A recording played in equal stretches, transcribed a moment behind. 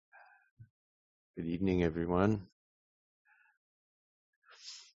Good evening, everyone.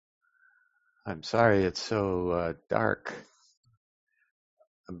 I'm sorry it's so dark,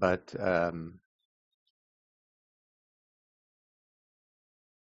 but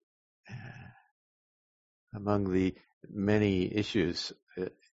among the many issues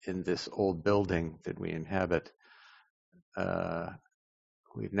in this old building that we inhabit, uh,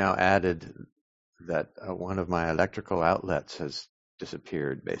 we've now added that one of my electrical outlets has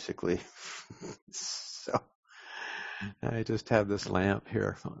disappeared, basically. So I just have this lamp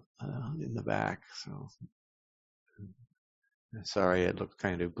here in the back. So sorry, it looks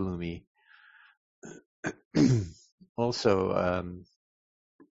kind of gloomy. Also,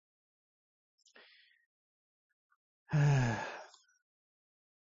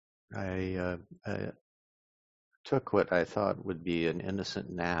 I took what I thought would be an innocent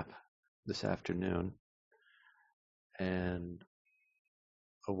nap this afternoon and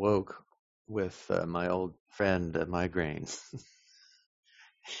awoke with my old friend migraine,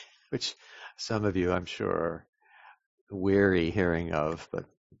 which some of you I'm sure are weary hearing of, but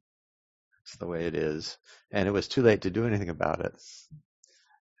it's the way it is. And it was too late to do anything about it.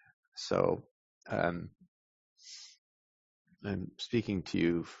 So um, I'm speaking to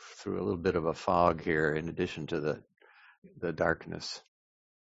you through a little bit of a fog here in addition to the darkness.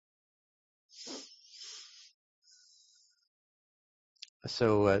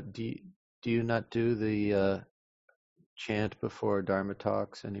 So do you not do the chant before Dharma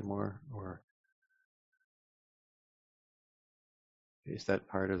talks anymore, or is that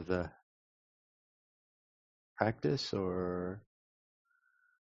part of the practice? Or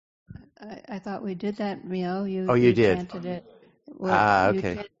I thought we did that, Mio. oh, you You did. chanted it. You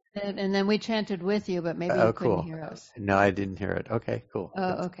Okay. chanted it, and then we chanted with you, but maybe you Oh, couldn't cool. hear us. No, I didn't hear it. Okay, cool.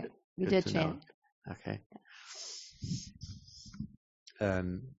 Oh, okay. We Good did to know. chant. Okay.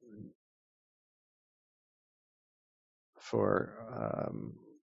 Um, for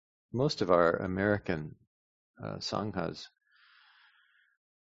most of our American sanghas,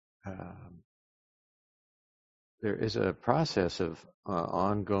 um, there is a process of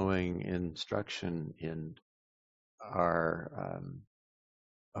ongoing instruction in our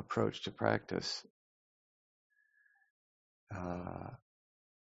approach to practice, uh,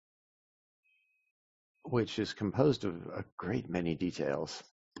 which is composed of a great many details.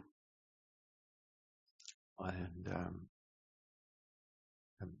 And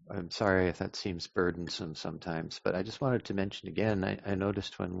I'm sorry if that seems burdensome sometimes, but I just wanted to mention again, I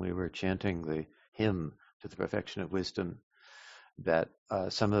noticed when we were chanting the hymn to the perfection of wisdom that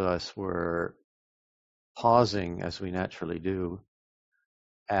some of us were pausing, as we naturally do,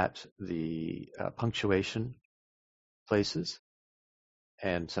 at the punctuation places,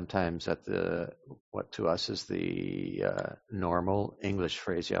 and sometimes at the what to us is the normal English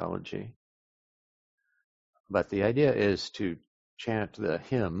phraseology. But the idea is to chant the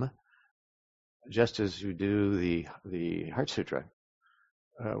hymn just as you do the Heart Sutra.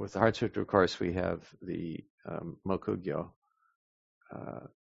 With the Heart Sutra, of course, we have the Mokugyo, uh,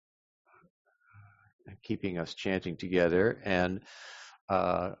 keeping us chanting together and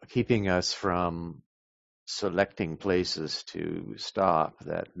keeping us from selecting places to stop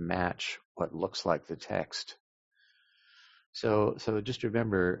that match what looks like the text. So just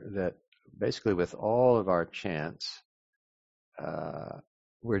remember that basically with all of our chants,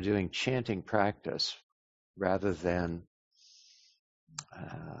 we're doing chanting practice rather than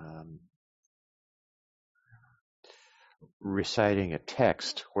um, reciting a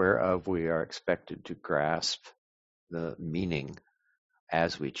text whereof we are expected to grasp the meaning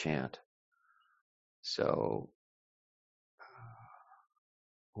as we chant. So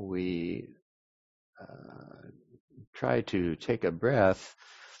we try to take a breath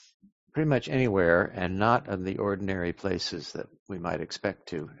pretty much anywhere and not in the ordinary places that we might expect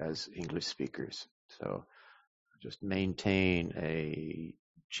to as English speakers. So just maintain a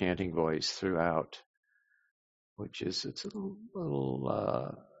chanting voice throughout, which is it's a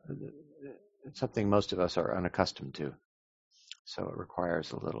it's something most of us are unaccustomed to. So it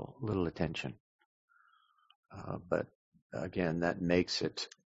requires a little attention. But again, that makes it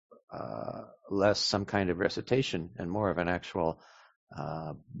less some kind of recitation and more of an actual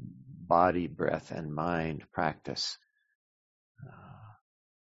body, breath, and mind practice.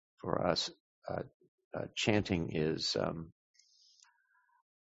 For us, chanting is,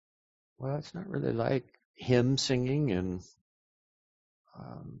 well, it's not really like hymn singing in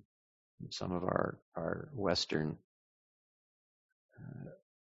um, some of our Western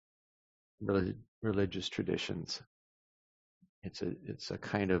religious traditions. It's a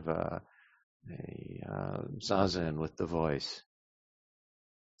kind of a zazen with the voice.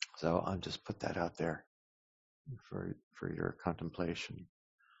 So I'll just put that out there for your contemplation.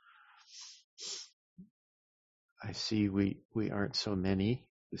 I see we aren't so many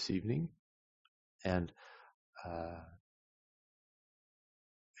this evening, and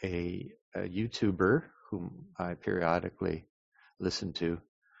a YouTuber whom I periodically listen to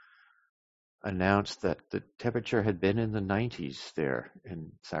announced that the temperature had been in the 90s there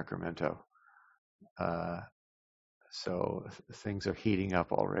in Sacramento. So things are heating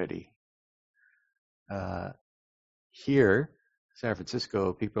up already. Here, San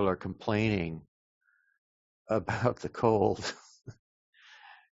Francisco, people are complaining about the cold.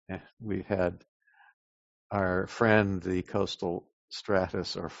 We've had our friend, the coastal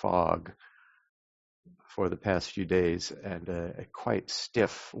stratus or fog, for the past few days, and a quite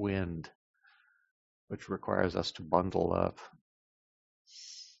stiff wind, which requires us to bundle up.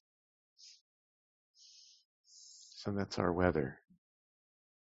 So that's our weather.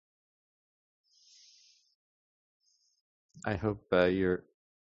 I hope your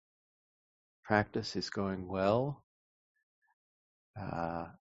practice is going well.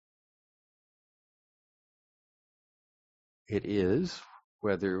 It is,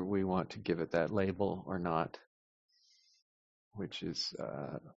 whether we want to give it that label or not, which is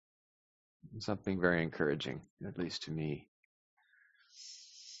something very encouraging, at least to me.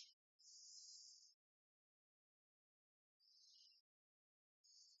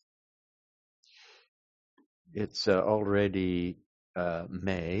 It's already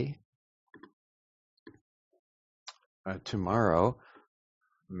May. Tomorrow,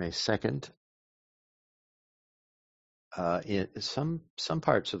 May 2nd, in some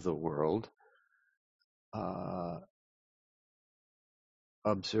parts of the world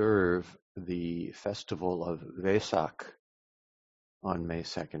observe the festival of Vesak on May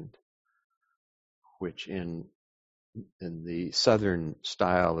 2nd, which in the southern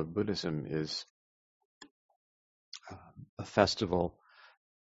style of Buddhism is a festival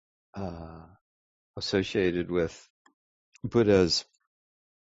associated with Buddha's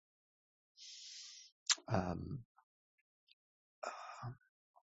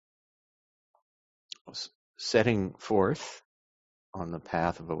setting forth on the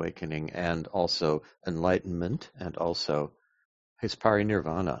path of awakening and also enlightenment and also his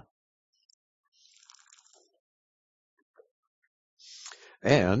parinirvana.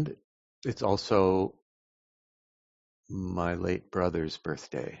 And it's also my late brother's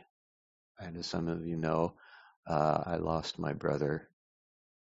birthday. And as some of you know, I lost my brother,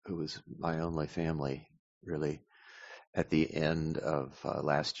 who was my only family, really, at the end of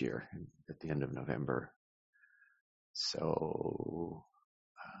last year, at the end of November. So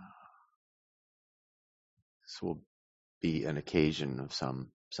this will be an occasion of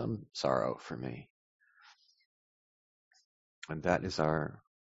some sorrow for me. And that is our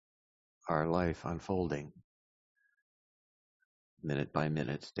life unfolding, minute by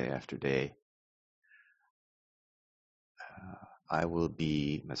minute, day after day. I will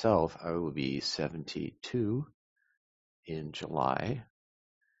be 72 in July,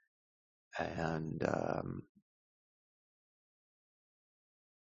 and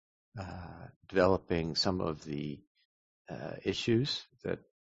developing some of the issues that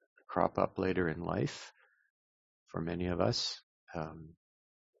crop up later in life for many of us. I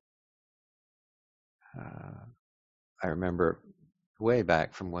remember way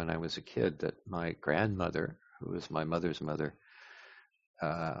back from when I was a kid that my grandmother, who was my mother's mother,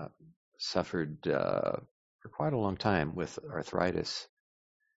 suffered for quite a long time with arthritis,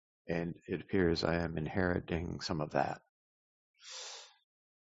 and it appears I am inheriting some of that.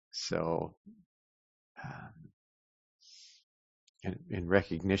 So, in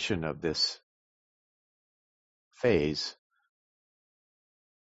recognition of this phase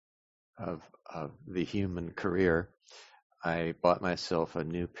of the human career, I bought myself a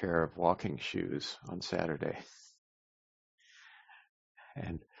new pair of walking shoes on Saturday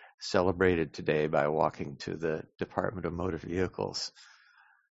and celebrated today by walking to the Department of Motor Vehicles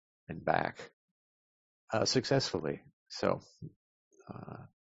and back successfully. So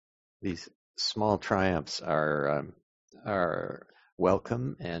these small triumphs are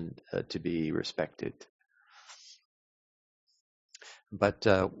welcome and to be respected. But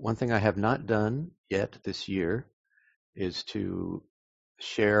one thing I have not done yet this year is to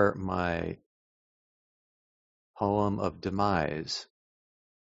share my poem of demise,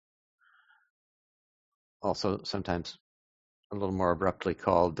 also sometimes a little more abruptly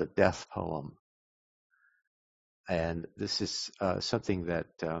called the death poem. And this is something that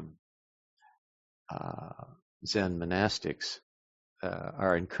Zen monastics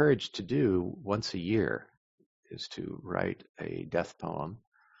are encouraged to do once a year, is to write a death poem.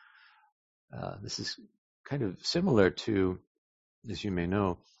 This is kind of similar to, as you may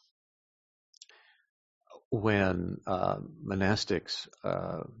know, when monastics,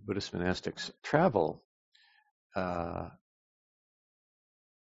 Buddhist monastics, travel. Uh,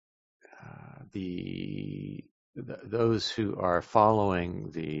 those who are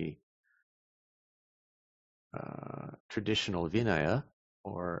following the traditional Vinaya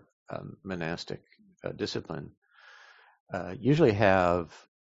or monastic discipline usually have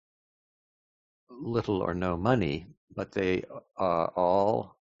little or no money, but they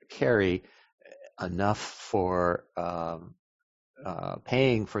all carry enough for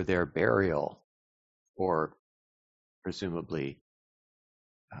paying for their burial or presumably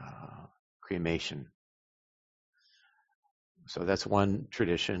cremation. So that's one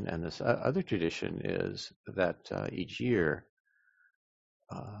tradition, and this other tradition is that each year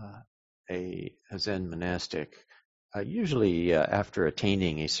a Zen monastic, usually after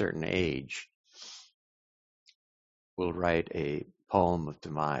attaining a certain age, will write a poem of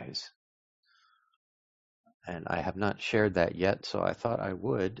demise. And I have not shared that yet, so I thought I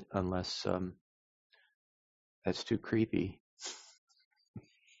would, unless that's too creepy.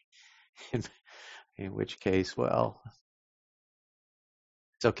 In which case, well,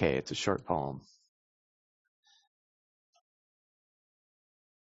 it's okay. It's a short poem.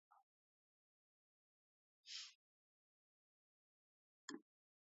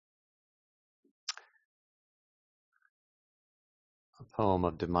 A poem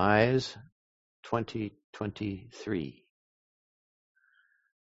of demise, 2023.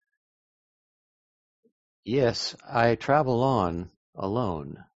 Yes, I travel on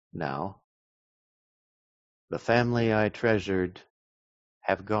alone now. The family I treasured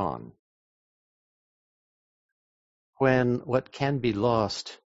have gone. When what can be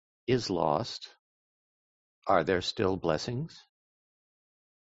lost is lost, are there still blessings?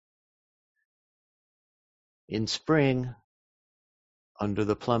 In spring, under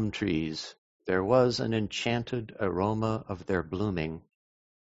the plum trees, there was an enchanted aroma of their blooming.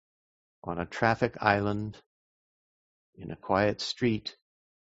 On a traffic island, in a quiet street,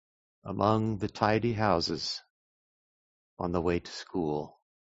 among the tidy houses, on the way to school.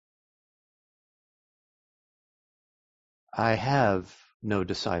 I have no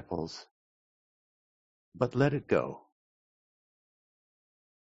disciples, but let it go.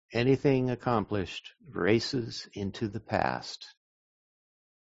 Anything accomplished races into the past.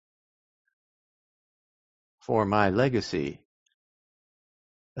 For my legacy,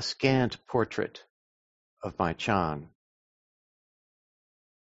 a scant portrait of my Chan,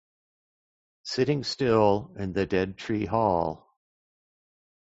 sitting still in the dead tree hall.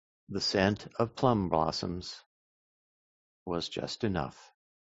 The scent of plum blossoms was just enough.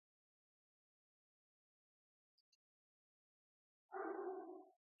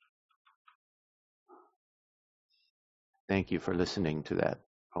 Thank you for listening to that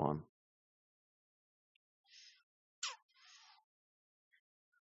poem.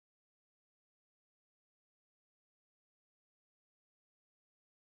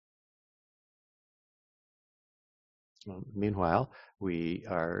 Meanwhile, we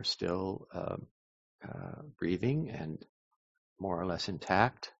are still breathing and more or less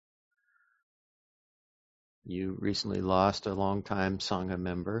intact. You recently lost a longtime Sangha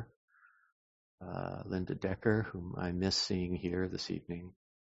member, Linda Decker, whom I miss seeing here this evening.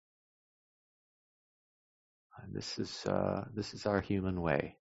 This is our human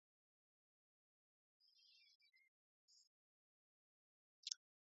way.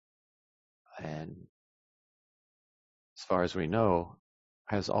 And as far as we know,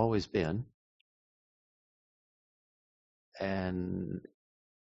 has always been. And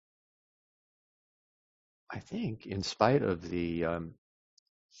I think, in spite of the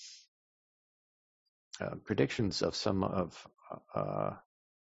predictions of some of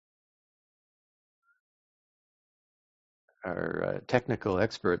our technical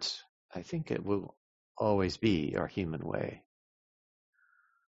experts, I think it will always be our human way.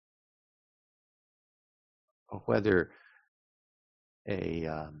 Whether a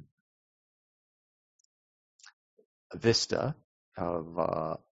vista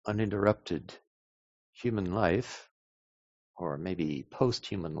of uninterrupted human life, or maybe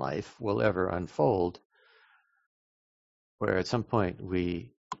post-human life, will ever unfold, where at some point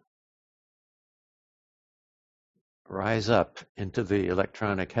we rise up into the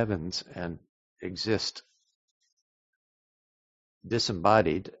electronic heavens and exist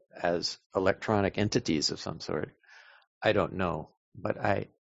disembodied as electronic entities of some sort. I don't know, but I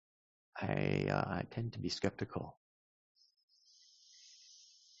tend to be skeptical.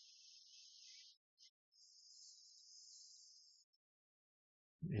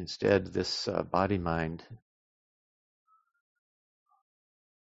 Instead, this body-mind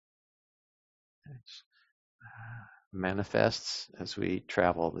manifests as we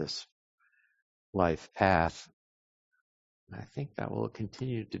travel this life path. I think that will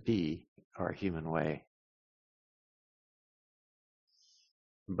continue to be our human way.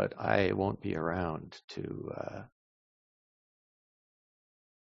 But I won't be around to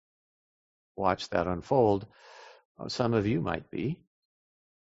watch that unfold. Some of you might be.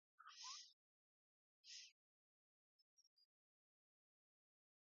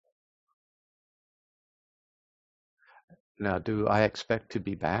 Now, do I expect to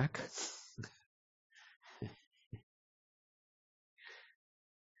be back?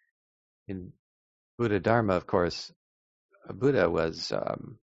 In Buddha Dharma, of course, Buddha was a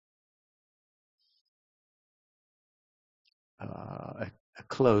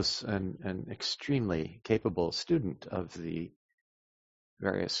close and extremely capable student of the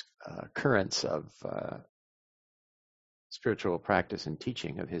various currents of spiritual practice and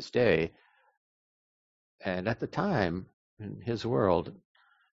teaching of his day. And at the time, in his world,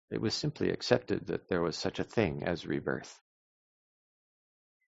 it was simply accepted that there was such a thing as rebirth.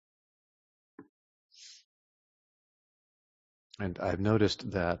 And I've noticed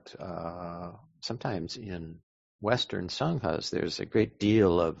that sometimes in Western sanghas, there's a great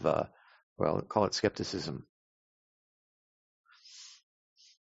deal of, call it skepticism.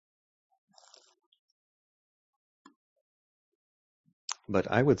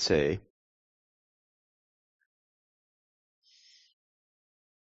 But I would say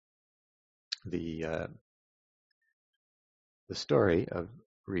the story of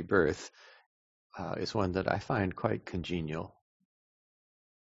rebirth is one that I find quite congenial,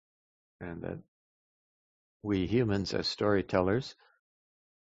 and that we humans as storytellers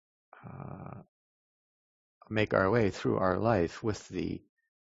make our way through our life in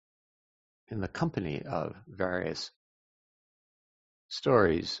the company of various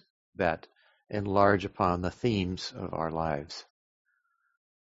stories that enlarge upon the themes of our lives.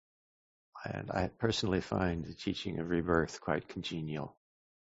 And I personally find the teaching of rebirth quite congenial.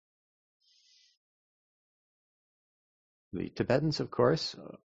 The Tibetans, of course,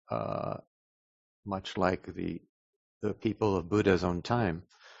 much like the people of Buddha's own time,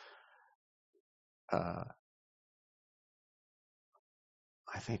 I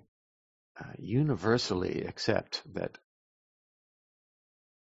think universally accept that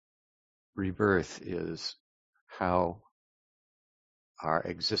rebirth is how our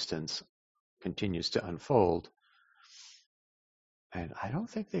existence continues to unfold. And I don't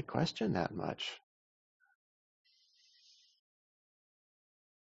think they question that much.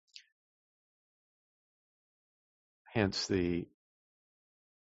 Hence that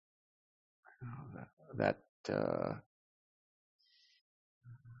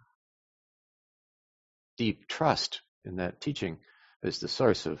deep trust in that teaching is the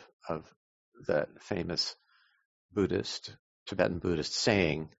source of that famous Tibetan Buddhist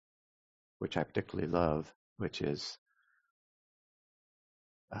saying, which I particularly love, which is,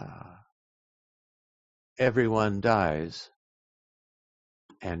 everyone dies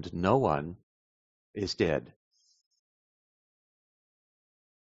and no one is dead.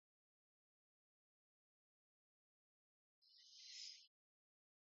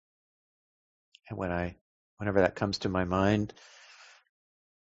 And whenever that comes to my mind,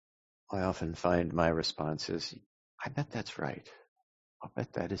 I often find my response is, I bet that's right. I'll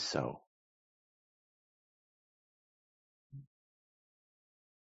bet that is so.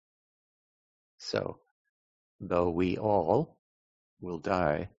 So, though we all will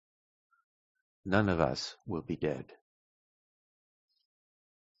die, none of us will be dead.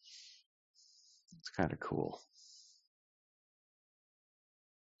 It's kind of cool.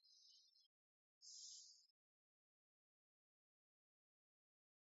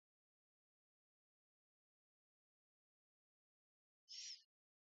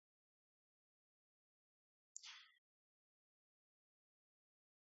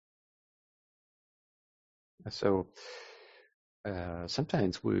 So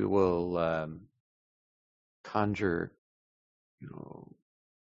sometimes we will conjure,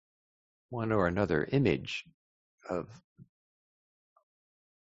 one or another image of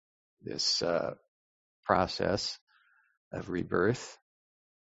this process of rebirth.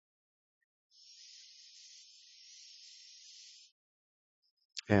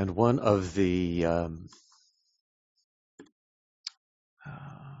 And one of the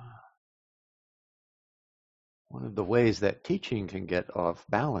ways that teaching can get off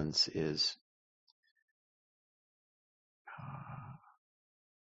balance is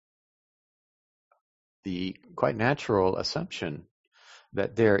the quite natural assumption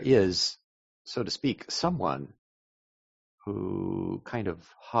that there is, so to speak, someone who kind of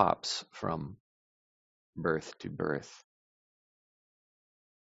hops from birth to birth.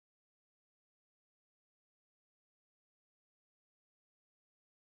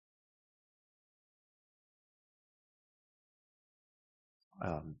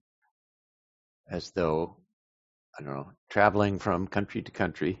 As though, I don't know, traveling from country to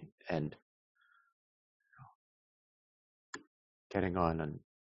country and getting on an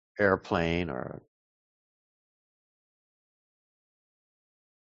airplane or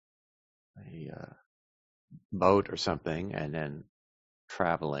a boat or something, and then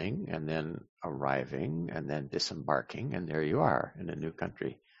traveling and then arriving and then disembarking, and there you are in a new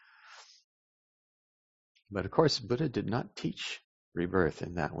country. But of course, Buddha did not teach rebirth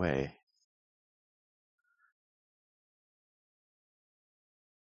in that way.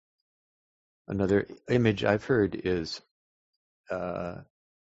 Another image I've heard is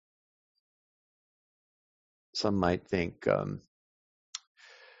some might think,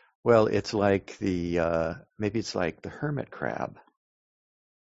 well, it's like maybe it's like the hermit crab.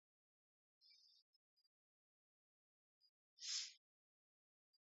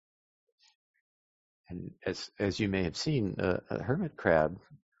 And as you may have seen, a hermit crab,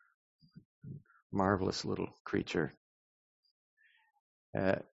 marvelous little creature,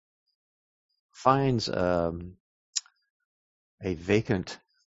 finds a vacant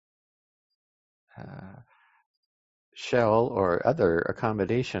shell or other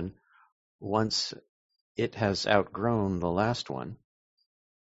accommodation once it has outgrown the last one,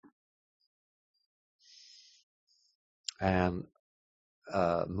 and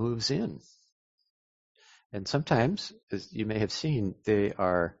moves in. And sometimes, as you may have seen,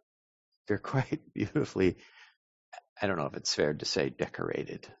 they're quite beautifully, I don't know if it's fair to say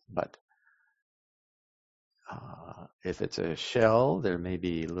decorated, but if it's a shell, there may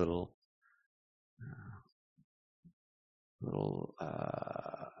be little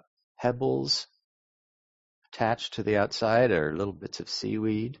pebbles attached to the outside, or little bits of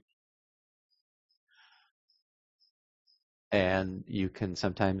seaweed. And you can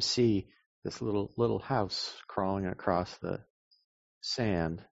sometimes see this little house crawling across the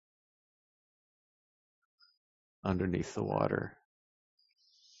sand underneath the water.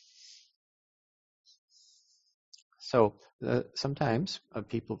 So sometimes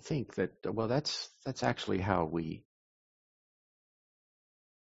people think that, well, that's actually how we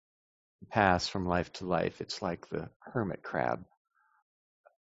pass from life to life. It's like the hermit crab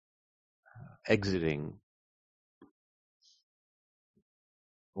exiting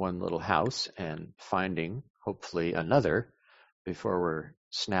one little house and finding, hopefully, another before we're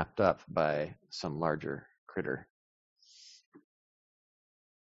snapped up by some larger critter.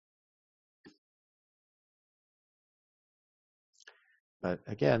 But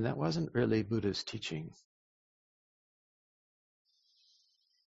again, that wasn't really Buddha's teaching.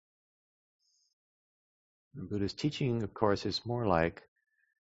 And Buddha's teaching, of course, is more like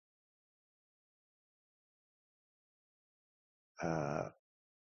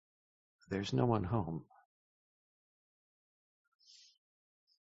there's no one home.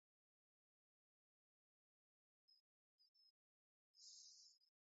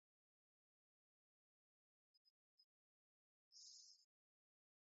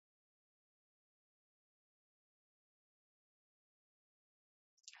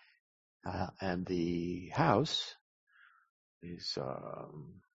 And the house is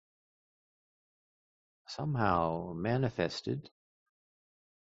somehow manifested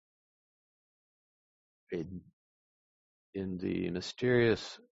in the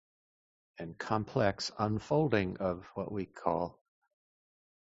mysterious and complex unfolding of what we call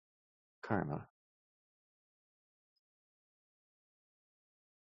karma.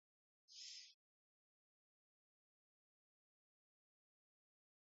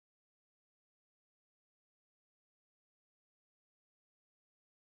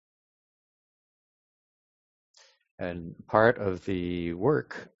 And part of the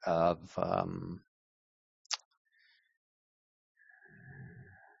work of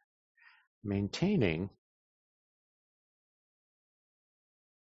maintaining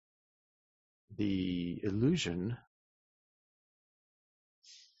the illusion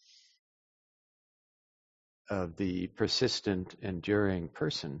of the persistent, enduring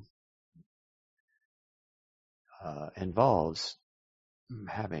person involves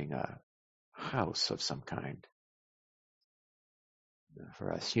having a house of some kind.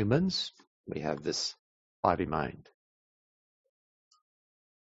 For us humans, we have this body-mind.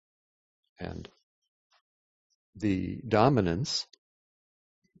 And the dominance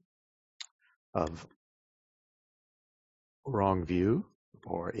of wrong view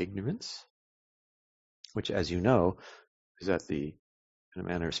or ignorance, which, as you know, is at the, in a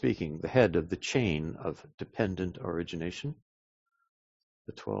manner of speaking, the head of the chain of dependent origination,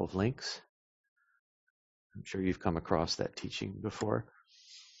 the 12 links. I'm sure you've come across that teaching before.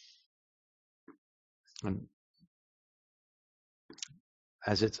 And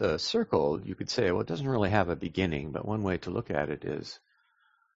as it's a circle, you could say, well, it doesn't really have a beginning, but one way to look at it is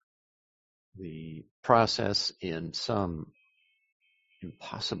the process in some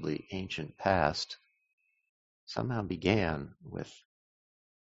impossibly ancient past somehow began with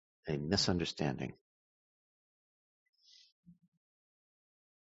a misunderstanding.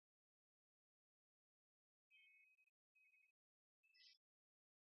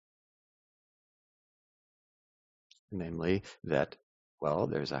 Namely that, well,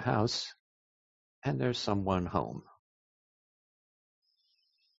 there's a house and there's someone home.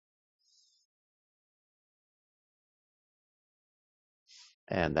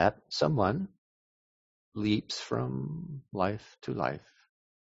 And that someone leaps from life to life.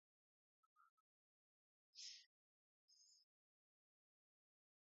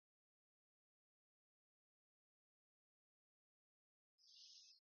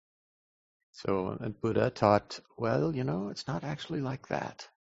 So Buddha taught, well, it's not actually like that.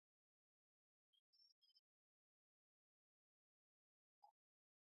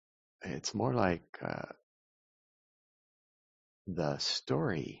 It's more like the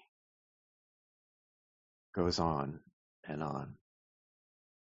story goes on and on.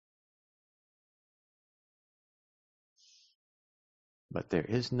 But there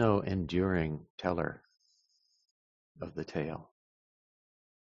is no enduring teller of the tale.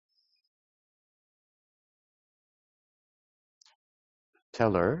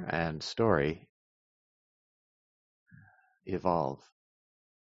 Teller and story evolve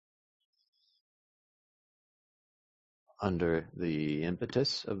under the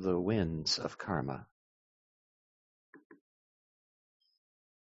impetus of the winds of karma.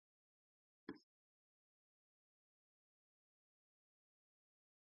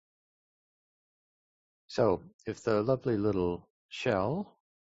 So, if the lovely little shell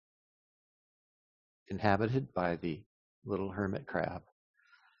inhabited by the little hermit crab,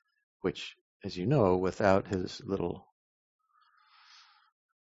 which, as you know, without his little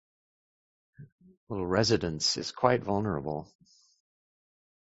residence is quite vulnerable.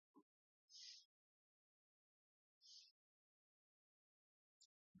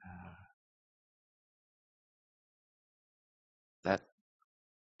 That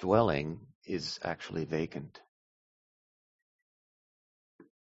dwelling is actually vacant.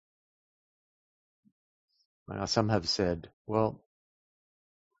 Now, some have said, well,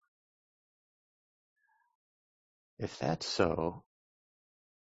 if that's so,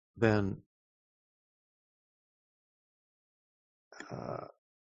 then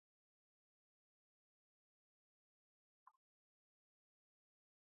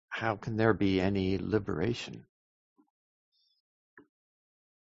how can there be any liberation?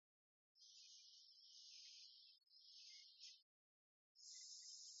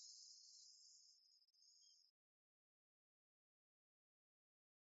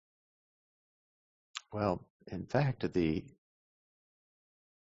 Well, in fact, the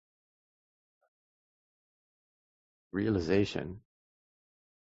realization,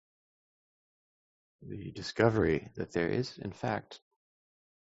 the discovery that there is, in fact,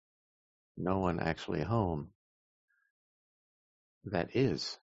 no one actually home, that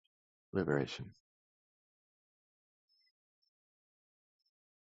is liberation.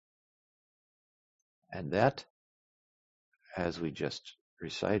 And that, as we just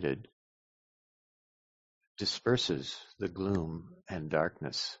recited, disperses the gloom and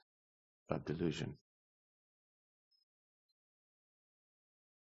darkness of delusion.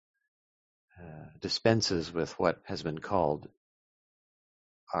 Dispenses with what has been called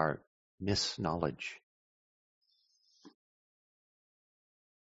our misknowledge.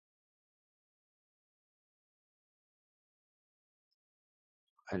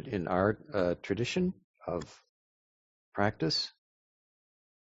 And in our tradition of practice,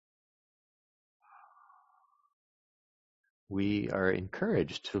 we are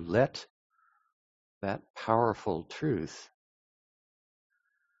encouraged to let that powerful truth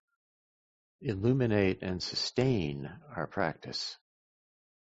illuminate and sustain our practice,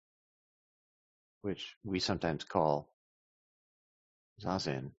 which we sometimes call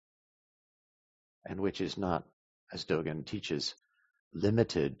zazen, and which is not, as Dogen teaches,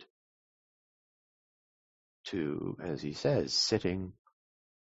 limited to, as he says, sitting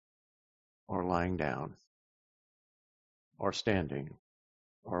or lying down or standing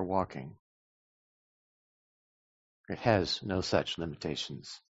or walking. It has no such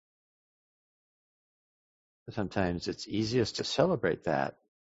limitations. Sometimes it's easiest to celebrate that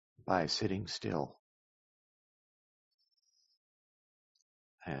by sitting still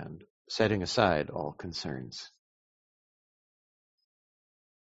and setting aside all concerns.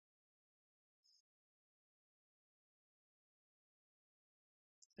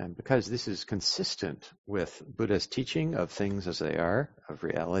 And because this is consistent with Buddha's teaching of things as they are, of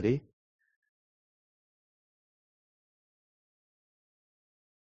reality,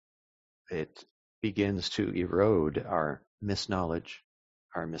 it begins to erode our misknowledge,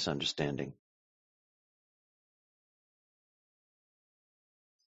 our misunderstanding.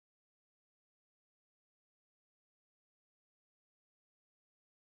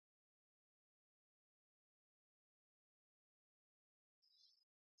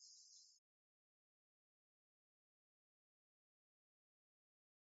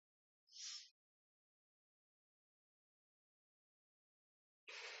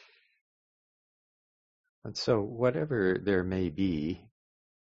 And so whatever there may be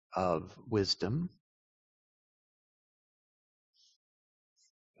of wisdom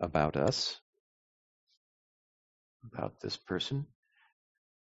about us, about this person,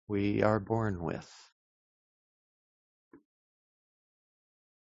 we are born with.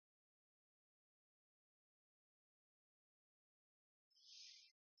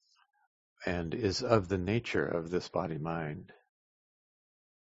 And is of the nature of this body-mind.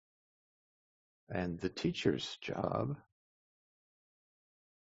 And the teacher's job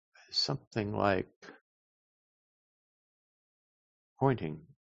is something like pointing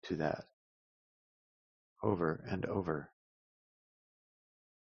to that over and over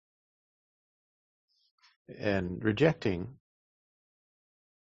and rejecting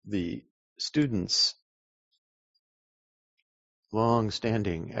the student's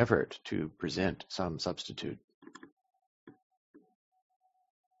long-standing effort to present some substitute.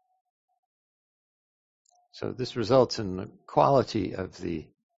 So this results in the quality of the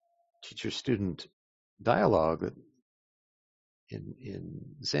teacher-student dialogue that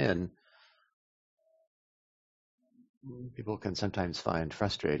in Zen people can sometimes find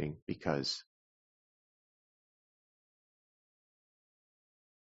frustrating because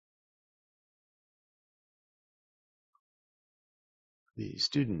the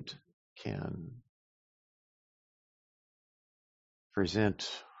student can present,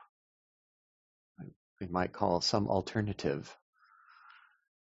 we might call some alternative,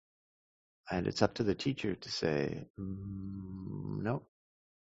 and it's up to the teacher to say, no,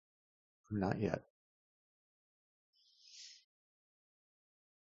 not yet.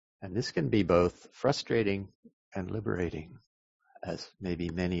 And this can be both frustrating and liberating, as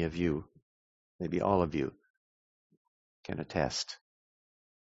maybe many of you, maybe all of you, can attest.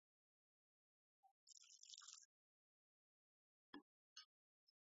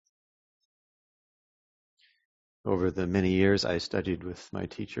 Over the many years I studied with my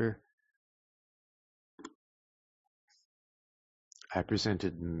teacher, I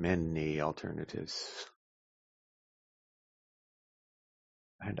presented many alternatives.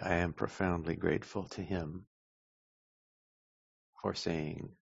 And I am profoundly grateful to him for saying,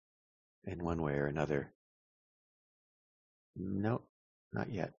 in one way or another, no,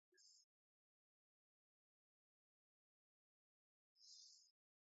 not yet.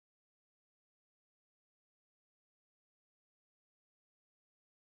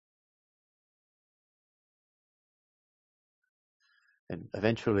 And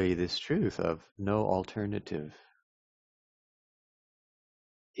eventually this truth of no alternative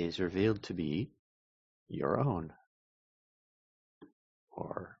is revealed to be your own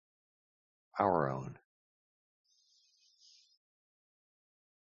or our own.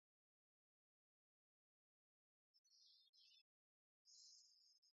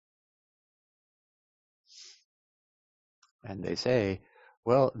 And they say,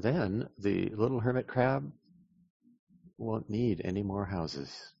 well, then the little hermit crab won't need any more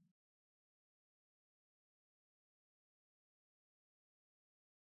houses.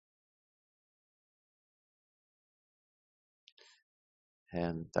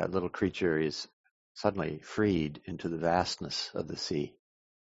 And that little creature is suddenly freed into the vastness of the sea.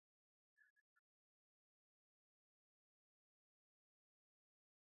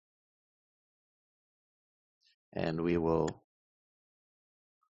 And we will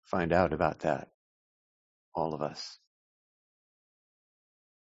find out about that, all of us.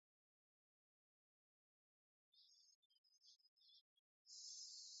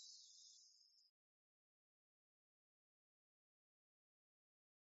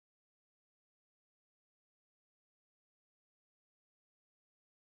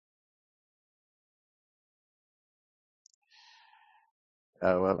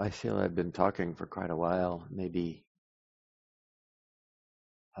 Well, I feel I've been talking for quite a while. Maybe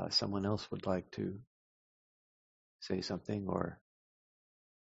someone else would like to say something or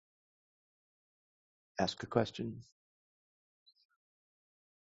ask a question.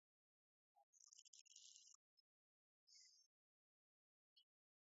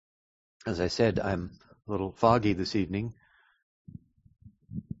 As I said, I'm a little foggy this evening,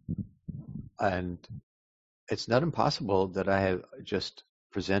 and it's not impossible that I have just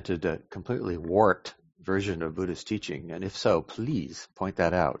presented a completely warped version of Buddhist teaching, and if so, please point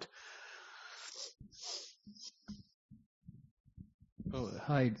that out. Oh,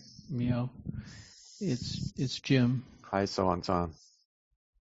 hi, Mio. It's Jim. Hi, Soan-san.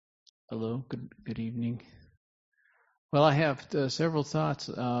 Hello. Good evening. Well, I have several thoughts.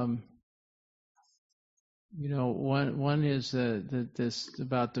 One is this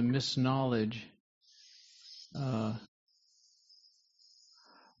about the misknowledge. As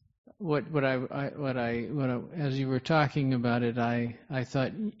you were talking about it, I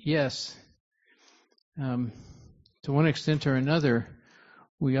thought, yes, to one extent or another,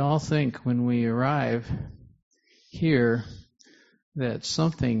 we all think when we arrive here that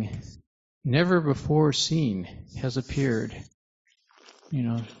something never before seen has appeared.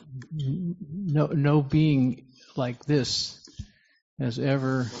 No being like this has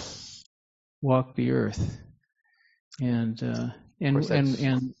ever walked the earth, and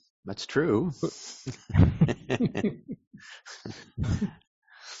that's true.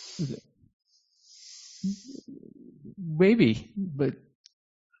 Maybe, but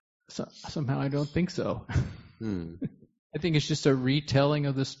somehow I don't think so. I think it's just a retelling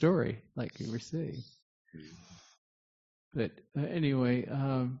of the story, like you were saying. But anyway,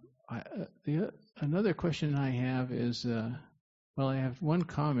 another question I have is, I have one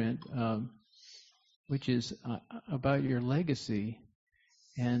comment, which is about your legacy,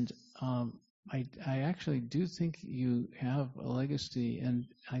 and I actually do think you have a legacy, and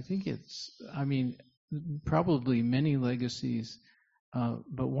I think probably many legacies,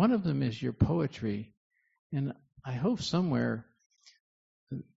 but one of them is your poetry, and I hope somewhere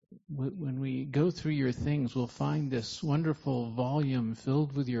when we go through your things, we'll find this wonderful volume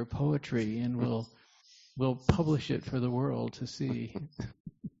filled with your poetry, and we'll publish it for the world to see,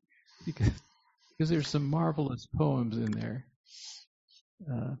 because there's some marvelous poems in there,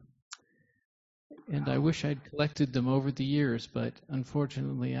 and I wish I'd collected them over the years, but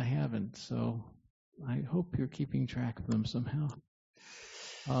unfortunately I haven't. So I hope you're keeping track of them somehow.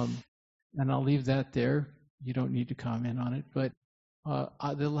 And I'll leave that there. You don't need to comment on it, but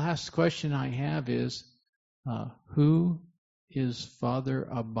the last question I have is, who is Father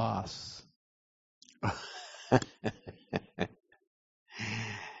Abbas?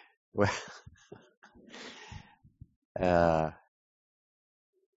 Well,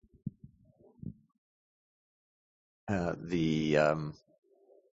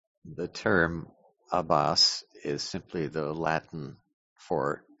 the term Abbas is simply the Latin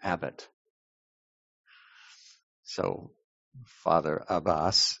for abbot. So Father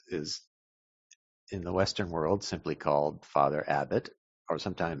Abbas is in the Western world simply called Father Abbot, or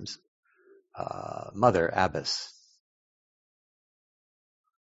sometimes Mother Abbess.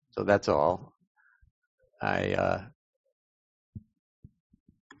 So that's all. I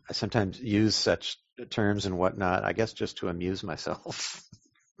sometimes use such terms and whatnot, I guess just to amuse myself.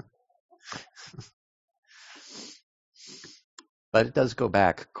 But it does go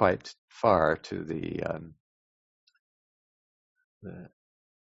back quite far to the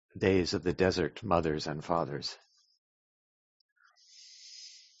days of the desert mothers and fathers.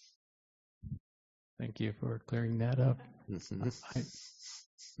 Thank you for clearing that up. Mm-hmm.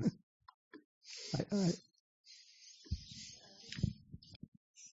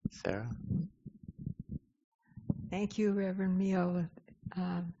 Sarah? Thank you, Reverend Mio.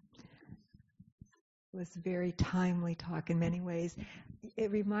 It was a very timely talk in many ways.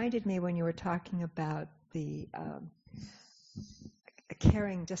 It reminded me when you were talking about the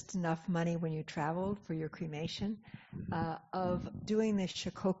carrying just enough money when you traveled for your cremation, of doing the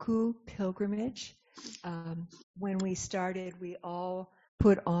Shikoku pilgrimage. When we started, we all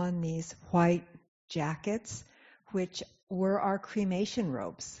put on these white jackets, which were our cremation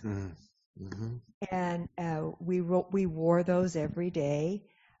robes. Mm-hmm. And we wore those every day,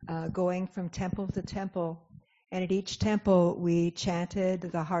 going from temple to temple. And at each temple, we chanted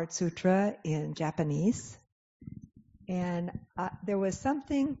the Heart Sutra in Japanese. And there was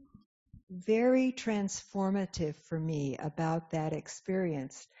something very transformative for me about that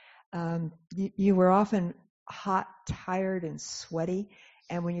experience. You were often hot, tired, and sweaty.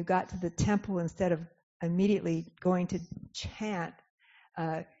 And when you got to the temple, instead of immediately going to chant,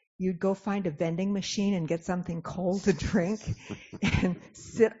 you'd go find a vending machine and get something cold to drink and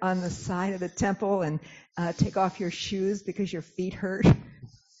sit on the side of the temple and take off your shoes because your feet hurt.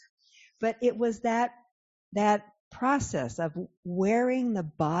 But it was that process of wearing the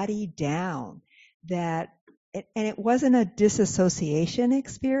body down and it wasn't a disassociation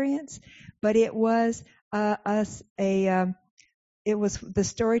experience, but it was it was the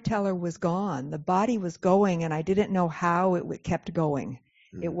storyteller was gone, the body was going, and I didn't know how it kept going.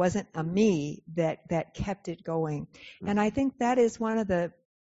 It wasn't a me that kept it going. And I think that is one of the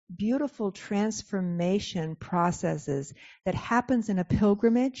beautiful transformation processes that happens in a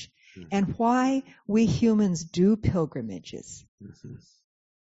pilgrimage, and why we humans do pilgrimages.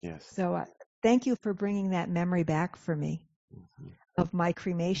 Yes. So thank you for bringing that memory back for me of my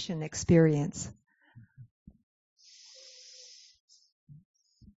cremation experience.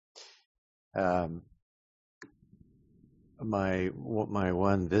 My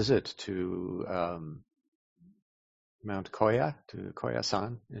one visit to Mount Koya, to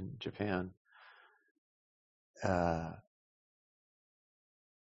Koya-san in Japan, I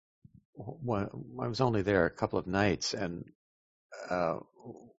was only there a couple of nights, and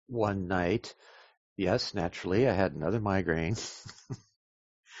one night, yes, naturally, I had another migraine,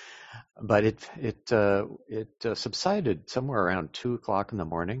 but it subsided somewhere around 2:00 in the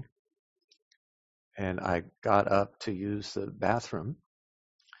morning, and I got up to use the bathroom.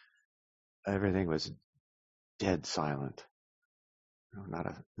 Everything was dead silent.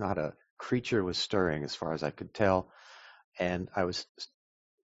 Not a creature was stirring as far as I could tell, and I was,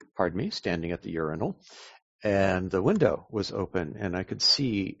 standing at the urinal, and the window was open, and I could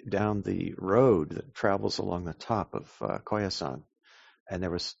see down the road that travels along the top of Koyasan, and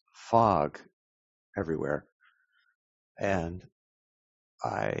there was fog everywhere. And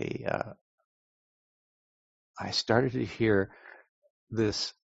I started to hear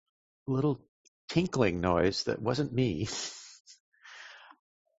this little tinkling noise that wasn't me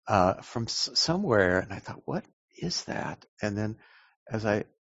from somewhere, and I thought, what is that? And then as I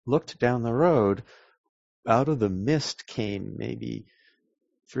looked down the road, out of the mist came maybe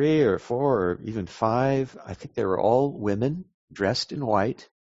 3 or 4 or even 5. I think they were all women dressed in white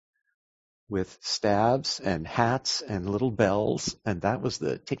with staves and hats and little bells, and that was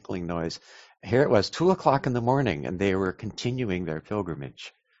the tinkling noise. Here it was, 2:00 in the morning, and they were continuing their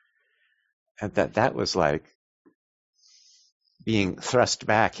pilgrimage. And that was like being thrust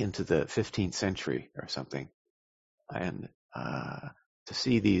back into the 15th century or something. And to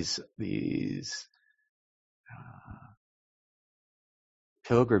see these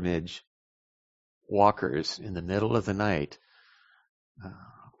pilgrimage walkers in the middle of the night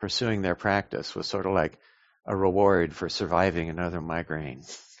pursuing their practice was sort of like a reward for surviving another migraine.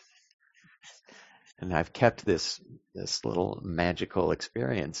 And I've kept this little magical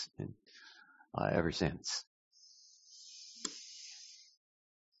experience ever since.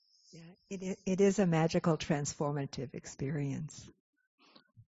 Yeah, it is a magical, transformative experience.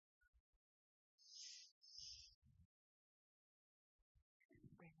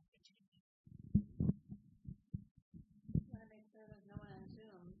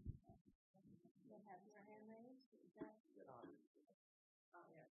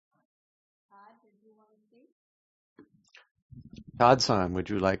 Todd-san, would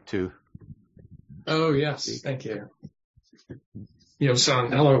you like to? Oh, yes. Speak? Thank you.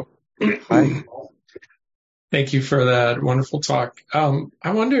 Yo-san, hello. Hi. Thank you for that wonderful talk.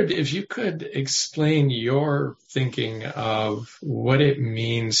 I wondered if you could explain your thinking of what it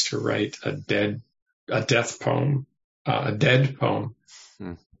means to write a death poem, a dead poem,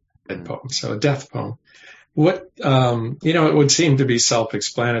 so a death poem. What, it would seem to be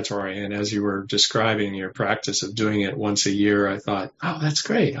self-explanatory. And as you were describing your practice of doing it once a year, I thought, oh, that's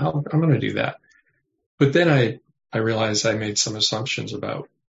great. I'm going to do that. But then I realized I made some assumptions about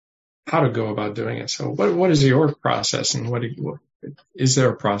how to go about doing it. So what is your process, and is there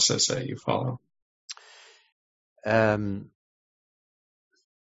a process that you follow?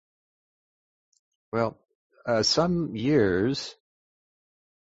 Well, some years,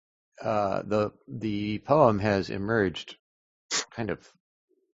 the poem has emerged kind of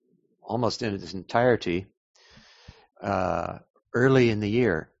almost in its entirety early in the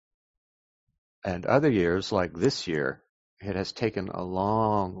year. And other years, like this year, it has taken a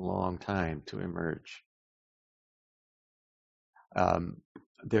long, long time to emerge.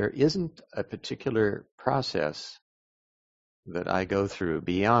 There isn't a particular process that I go through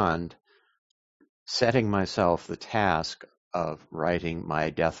beyond setting myself the task of writing my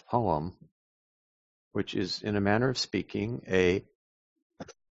death poem, which is, in a manner of speaking, a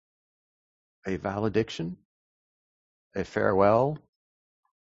valediction, a farewell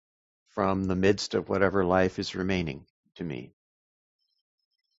from the midst of whatever life is remaining to me.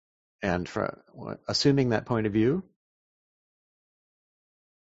 And assuming that point of view,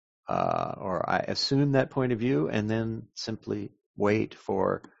 or I assume that point of view and then simply wait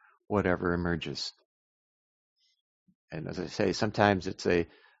for whatever emerges. And as I say, sometimes it's a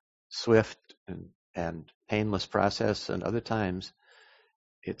swift and painless process, and other times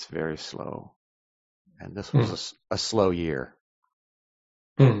it's very slow. And this was a slow year.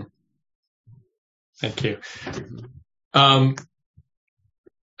 Thank you. I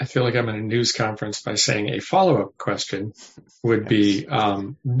feel like I'm in a news conference by saying a follow-up question would be,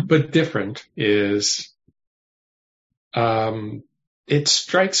 but different, is it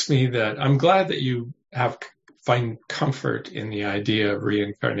strikes me that I'm glad that you find comfort in the idea of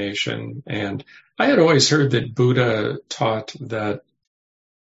reincarnation. And I had always heard that Buddha taught that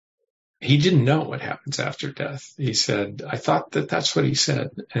he didn't know what happens after death. He said, I thought that that's what he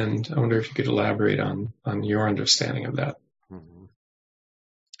said. And I wonder if you could elaborate on your understanding of that. Mm-hmm.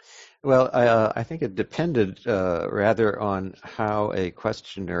 Well, I think it depended rather on how a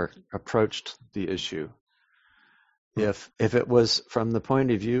questioner approached the issue. If it was from the point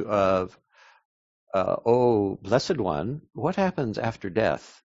of view of, oh, Blessed One, what happens after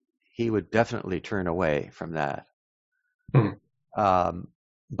death? He would definitely turn away from that.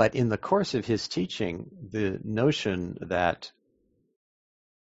 But in the course of his teaching, the notion that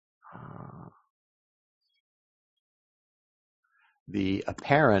the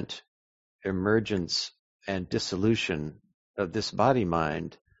apparent emergence and dissolution of this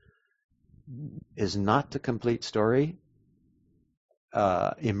body-mind is not the complete story,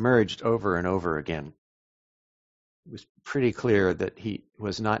 emerged over and over again. It was pretty clear that he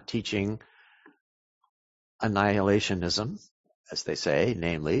was not teaching annihilationism, as they say,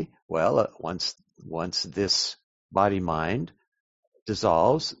 namely, well, once this body-mind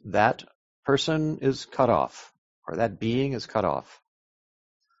dissolves, that person is cut off, or that being is cut off.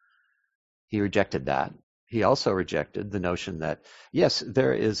 He rejected that. He also rejected the notion that, yes,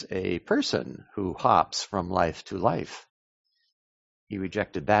 there is a person who hops from life to life. He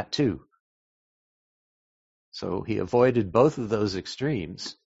rejected that too. So he avoided both of those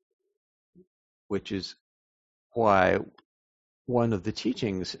extremes, which is why one of the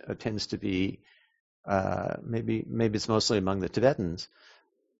teachings tends to be, maybe it's mostly among the Tibetans,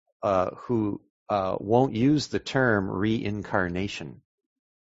 who won't use the term reincarnation,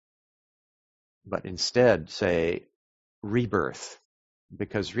 but instead say rebirth,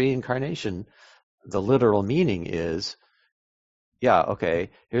 because reincarnation, the literal meaning is, yeah, okay,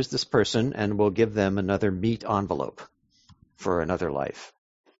 here's this person and we'll give them another meat envelope for another life.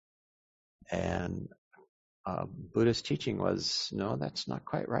 And Buddha's teaching was, no, that's not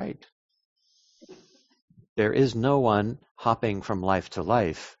quite right. There is no one hopping from life to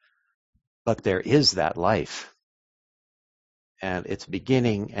life, but there is that life. And its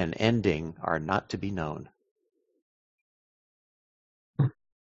beginning and ending are not to be known.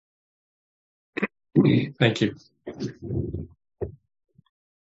 Thank you.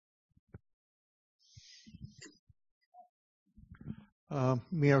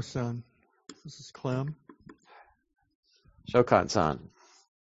 Mio-san, this is Clem. Shokan-san.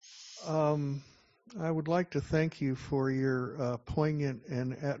 I would like to thank you for your poignant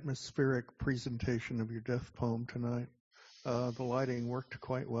and atmospheric presentation of your death poem tonight. The lighting worked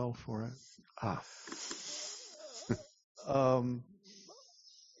quite well for it.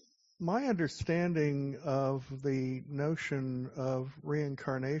 My understanding of the notion of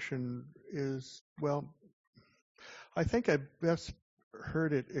reincarnation is, well, I think I best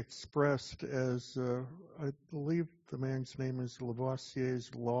heard it expressed as, I believe the man's name is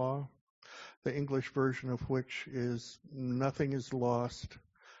Lavoisier's law, the English version of which is nothing is lost,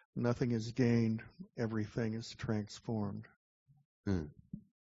 nothing is gained, everything is transformed.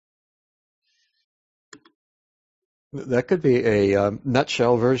 That could be a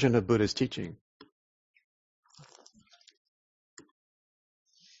nutshell version of Buddha's teaching.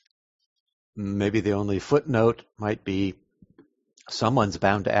 Maybe the only footnote might be someone's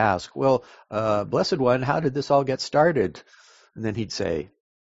bound to ask, well, Blessed One, how did this all get started? And then he'd say,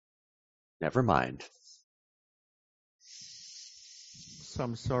 never mind.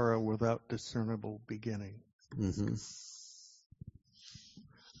 Samsara without discernible beginning. Mm-hmm.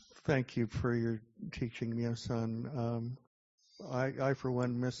 Thank you for your teaching, Mio-san. I, for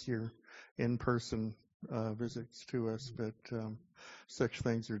one, miss your in-person visits to us, but such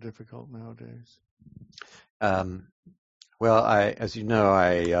things are difficult nowadays. Well, as you know,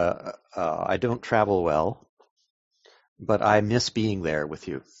 I don't travel well, but I miss being there with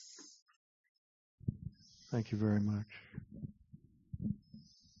you. Thank you very much.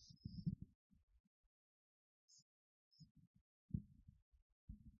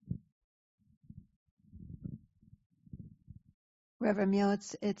 Reverend Myo,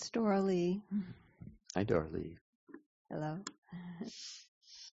 it's Dora Lee. Hi, Dora Lee. Hello.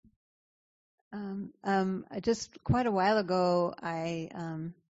 Just quite a while ago, I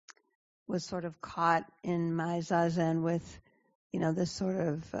was sort of caught in my zazen with, this sort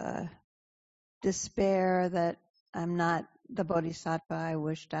of despair that I'm not the bodhisattva I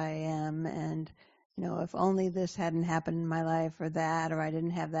wished I am, and if only this hadn't happened in my life, or that, or I didn't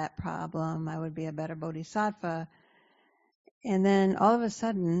have that problem, I would be a better bodhisattva. And then all of a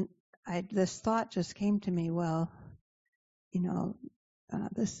sudden, this thought just came to me. Well,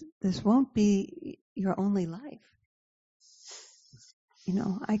 this won't be your only life.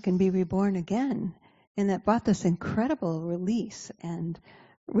 I can be reborn again. And that brought this incredible release and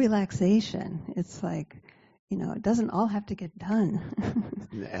relaxation. It's like, it doesn't all have to get done.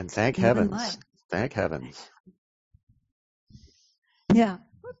 And thank heavens. Thank heavens. Yeah.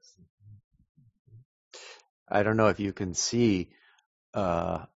 I don't know if you can see,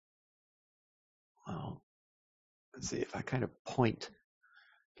 let's see if I kind of point.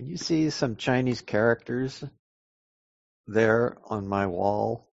 Can you see some Chinese characters there on my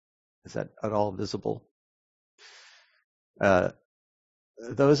wall? Is that at all visible?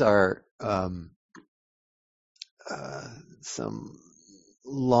 Those are some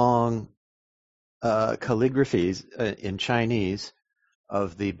long calligraphies in Chinese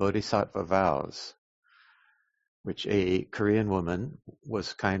of the Bodhisattva vows, which a Korean woman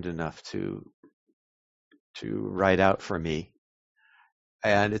was kind enough to write out for me.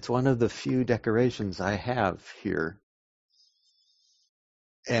 And it's one of the few decorations I have here.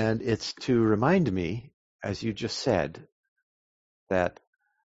 And it's to remind me, as you just said, that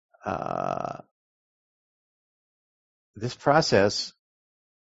this process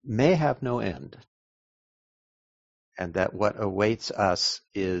may have no end, and that what awaits us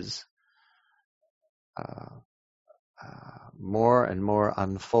is more and more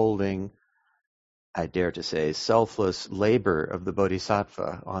unfolding, I dare to say, selfless labor of the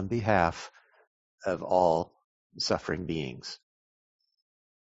Bodhisattva on behalf of all suffering beings.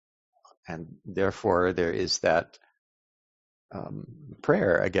 And therefore there is that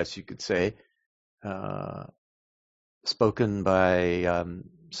prayer, I guess you could say, spoken by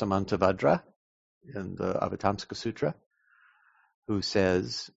Samantabhadra in the Avatamsaka Sutra, who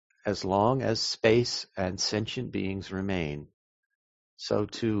says, as long as space and sentient beings remain, so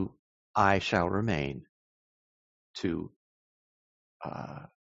too I shall remain to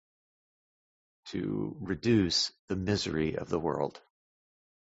reduce the misery of the world.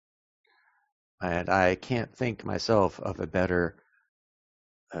 And I can't think myself of a better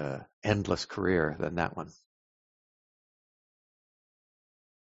endless career than that one.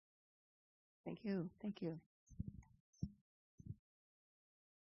 Thank you. Thank you.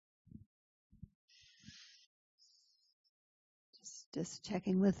 Just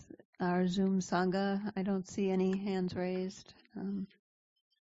checking with our Zoom Sangha. I don't see any hands raised.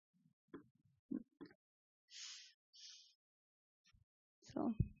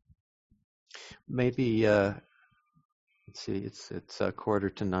 So maybe let's see. It's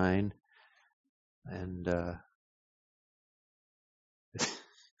 8:45, and it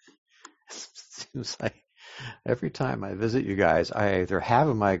seems like every time I visit you guys, I either have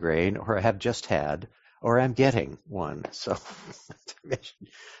a migraine, or I have just had, or I'm getting one. So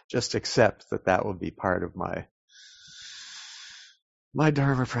just accept that will be part of my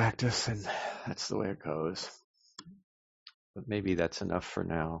Dharma practice, and that's the way it goes. But maybe that's enough for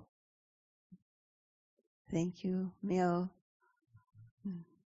now. thank you, Myo.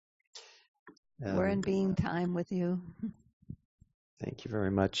 We're in being time with you. Thank you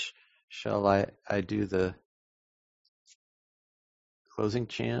very much. Shall I do the closing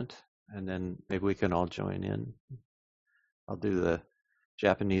chant, and then maybe we can all join in? I'll do the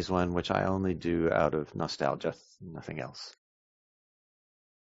Japanese one, which I only do out of nostalgia, nothing else.